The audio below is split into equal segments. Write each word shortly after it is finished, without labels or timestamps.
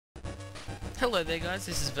Hello there guys,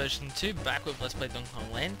 this is version 2, back with Let's Play Donkey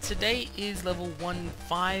Kong Land. Today is level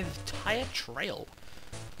 1-5 Tire Trail,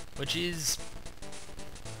 which is...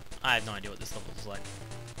 I have no idea what this level is like.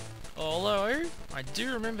 Although, I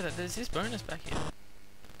do remember that there's this bonus back here.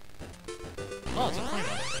 Oh, it's a coin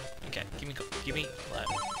one. Okay, give me,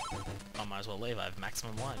 I might as well leave, I have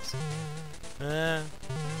maximum lives.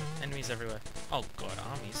 Enemies everywhere. Oh god,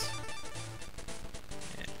 armies.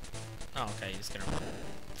 Yeah. Oh, okay, you're just gonna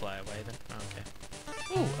fly away then. Oh, okay.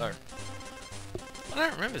 Ooh, oh. I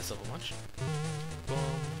don't remember this level much. Boom,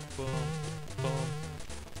 boom, boom.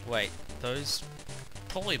 Wait, those...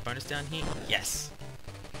 Probably a bonus down here? Yes!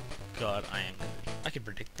 God, I can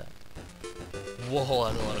predict that. Whoa,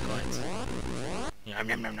 that's a lot of coins. Yum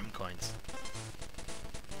yum yum yum coins.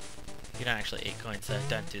 You don't actually eat coins though,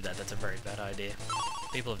 don't do that, that's a very bad idea.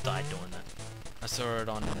 People have died doing that. I saw it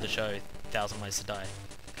on the show, 1,000 Ways to Die.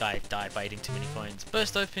 Guy died by eating too many coins.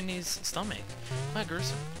 Burst open his stomach. Quite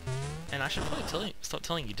gruesome. And I should probably stop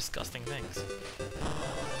telling you disgusting things.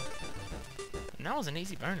 And that was an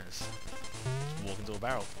easy bonus. Just walk into a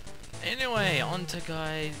barrel. Anyway, onto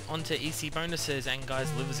EC bonuses and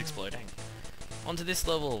guys' livers exploding. Onto this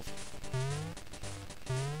level.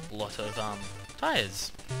 A lot of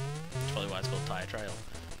tires. That's probably why it's called Tire Trail.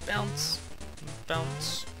 Bounce,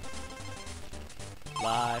 bounce.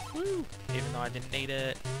 Life, woo! Even though I didn't need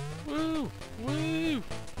it. Woo! Woo!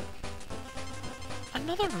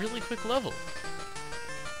 Another really quick level.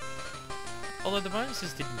 Although the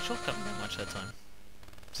bonuses didn't shortcut me that much that time.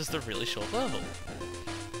 It's just a really short level.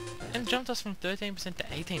 And it jumped us from 13% to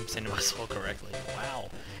 18% if I saw correctly. Wow.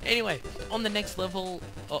 Anyway, on the next level,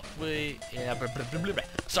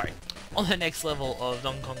 sorry. On the next level of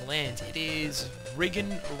Donkey Kong Land, it is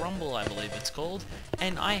Riggin' Rumble, I believe it's called.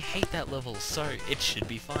 And I hate that level, so it should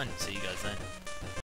be fun. See you guys then.